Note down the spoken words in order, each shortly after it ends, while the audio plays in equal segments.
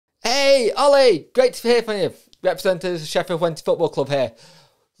Hey, Ollie, great to hear from you. Representatives of Sheffield Wednesday Football Club here.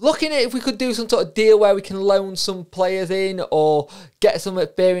 Looking at if we could do some sort of deal where we can loan some players in or get some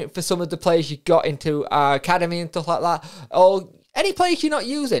experience for some of the players you got into our academy and stuff like that. Or any players you're not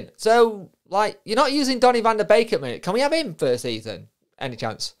using. So, like, you're not using Donny van der Beek at the minute. Can we have him for a season? Any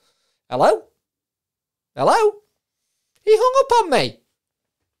chance? Hello? Hello? He hung up on me.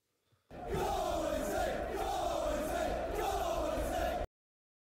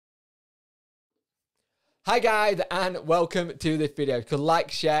 Hi guys, and welcome to this video. If you could like,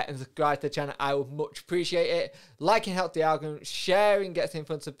 share and subscribe to the channel, I would much appreciate it. Liking helps the argument, sharing gets in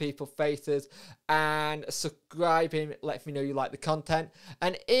front of people's faces, and subscribing lets me know you like the content.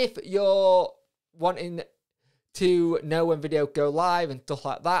 And if you're wanting to know when videos go live and stuff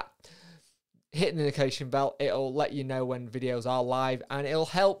like that, hit the notification bell. It'll let you know when videos are live, and it'll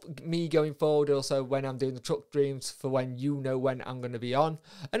help me going forward also when I'm doing the truck streams for when you know when I'm going to be on.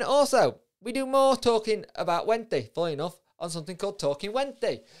 And also, we do more talking about Wednesday, funny enough, on something called Talking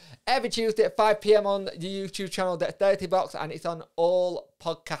Wednesday. Every Tuesday at 5 PM on the YouTube channel Dexterity Box, and it's on all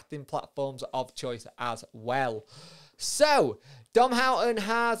podcasting platforms of choice as well. So, Dom Houghton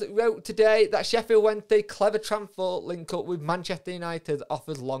has wrote today that Sheffield Wednesday clever transfer link up with Manchester United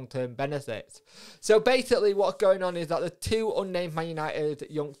offers long-term benefits. So basically what's going on is that the two unnamed Man United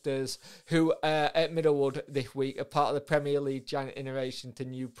youngsters who are at Middlewood this week are part of the Premier League Giant Innovation to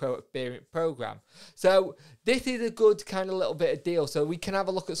New Pro Experience programme. So this is a good kind of little bit of deal. So we can have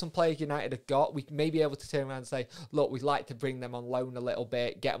a look at some players United have got. We may be able to turn around and say, look, we'd like to bring them on loan a little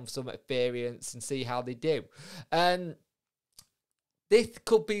bit, get them some experience and see how they do. This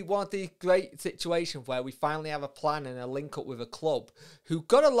could be one of these great situations where we finally have a plan and a link up with a club who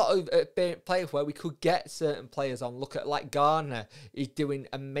got a lot of experienced players where we could get certain players on. Look at like Garner, he's doing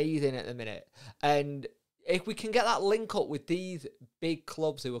amazing at the minute. And if we can get that link up with these big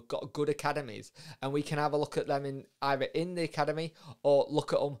clubs who have got good academies, and we can have a look at them in either in the academy or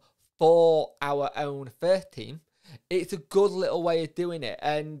look at them for our own first team, it's a good little way of doing it.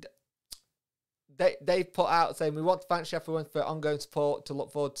 And they put out saying, we want to thank Sheffield Wednesday for ongoing support, to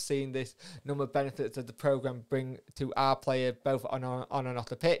look forward to seeing this number of benefits that the programme bring to our players, both on and off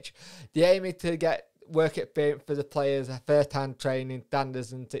the pitch. The aim is to get work experience for the players, first-hand training,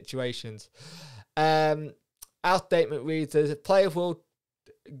 standards and situations. Our statement reads, as players will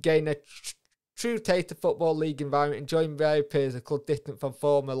gain a true taste of football league environment, enjoying varied periods of club distant from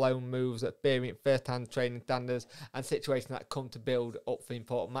former loan moves, experience first-hand training standards and situations that come to build up for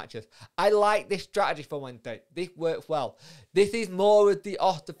important matches. I like this strategy for Wednesday. This works well. This is more of the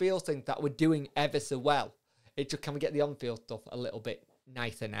off-the-field thing that we're doing ever so well. It just, can we get the on-field stuff a little bit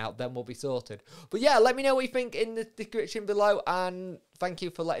nicer now, then we'll be sorted. But yeah, let me know what you think in the description below, and thank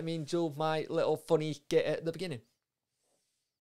you for letting me indulge my little funny skit at the beginning.